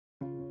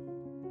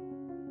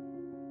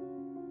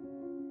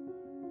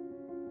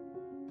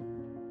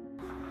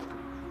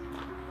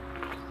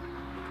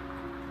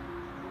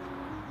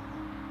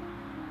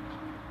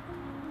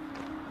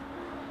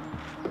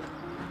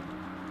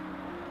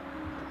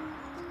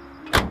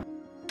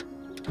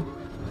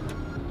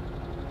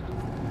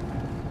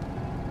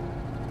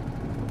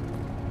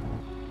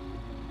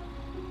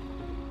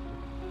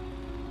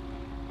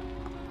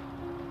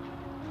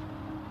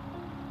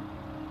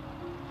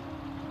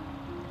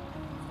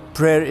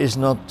Prayer is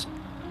not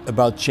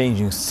about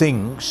changing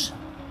things.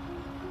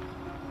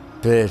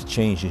 Prayer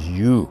changes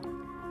you.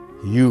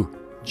 You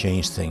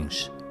change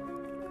things.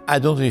 I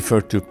don't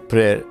refer to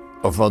prayer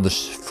of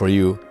others for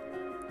you,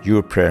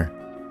 your prayer.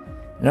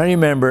 And I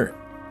remember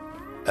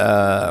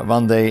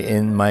one day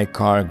in my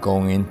car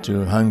going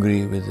into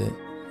Hungary with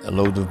a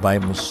load of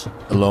Bibles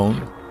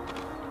alone.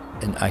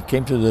 And I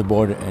came to the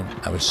border and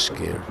I was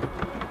scared.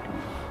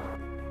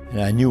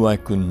 And I knew I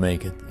couldn't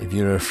make it. If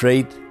you're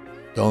afraid,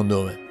 don't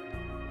do it.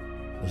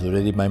 It was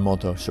already my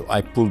motto. So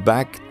I pulled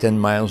back 10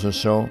 miles or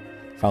so,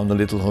 found a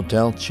little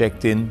hotel,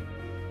 checked in,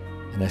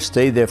 and I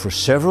stayed there for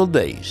several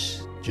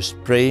days,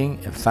 just praying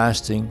and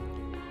fasting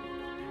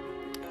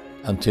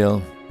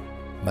until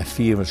my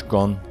fear was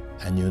gone.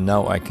 I knew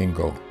now I can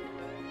go.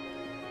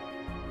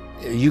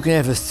 You can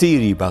have a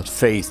theory about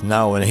faith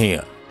now and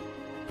here,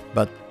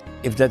 but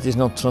if that is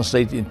not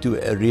translated into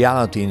a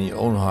reality in your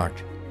own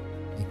heart,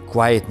 in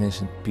quietness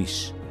and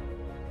peace,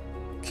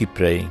 keep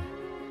praying.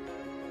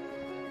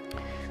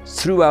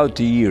 Throughout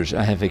the years,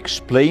 I have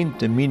explained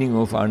the meaning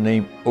of our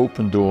name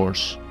Open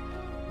Doors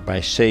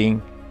by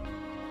saying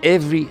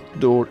every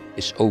door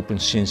is open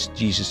since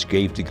Jesus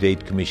gave the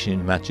Great Commission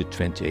in Matthew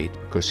 28,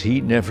 because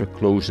he never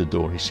closed the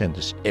door, he sent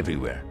us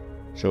everywhere.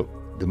 So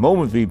the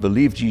moment we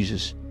believe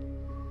Jesus,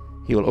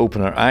 he will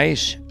open our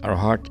eyes, our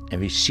heart,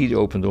 and we see the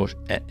open doors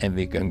and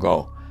we can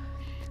go.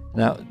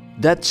 Now,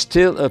 that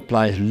still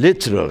applies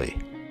literally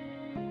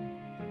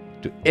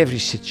to every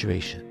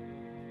situation,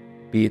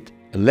 be it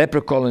a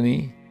leper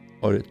colony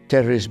or a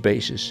terrorist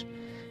basis.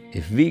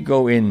 If we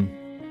go in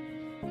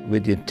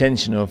with the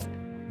intention of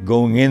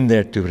going in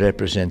there to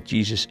represent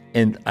Jesus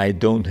and I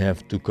don't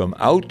have to come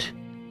out,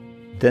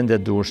 then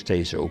that door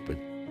stays open.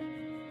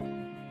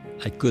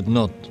 I could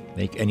not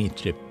make any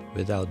trip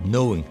without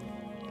knowing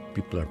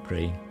people are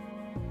praying.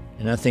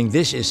 And I think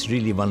this is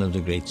really one of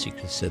the great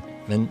secrets, that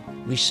when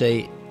we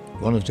say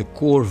one of the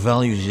core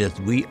values is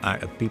that we are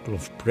a people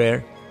of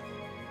prayer,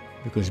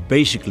 because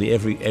basically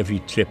every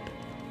trip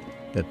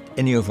that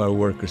any of our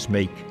workers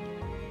make,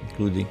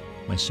 including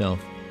myself,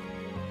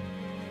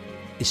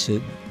 is a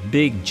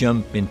big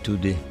jump into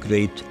the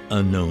great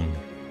unknown.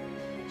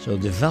 So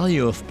the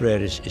value of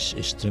prayer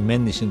is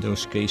tremendous in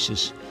those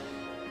cases,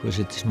 because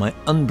it is my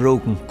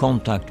unbroken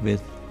contact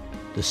with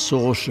the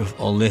source of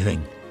all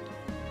living,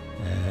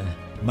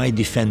 my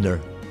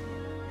defender,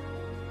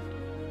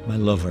 my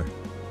lover,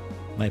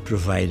 my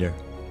provider,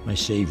 my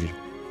Savior,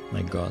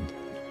 my God.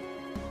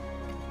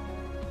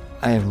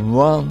 I have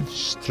one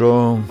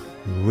strong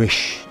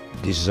wish,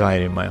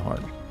 desire in my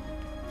heart,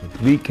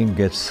 that we can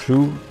get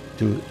through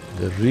to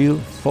the real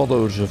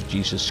followers of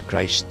Jesus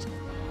Christ,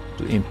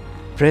 to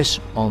impress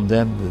on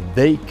them that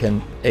they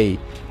can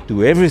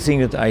do everything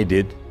that I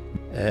did,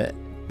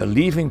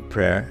 believe in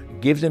prayer,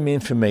 give them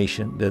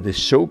information that they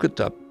soak it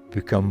up,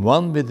 become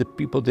one with the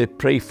people they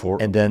pray for,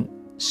 and then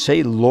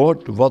say,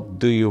 Lord, what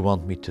do you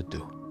want me to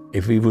do?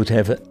 If we would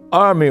have an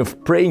army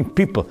of praying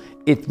people,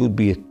 it would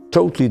be a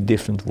totally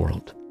different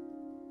world.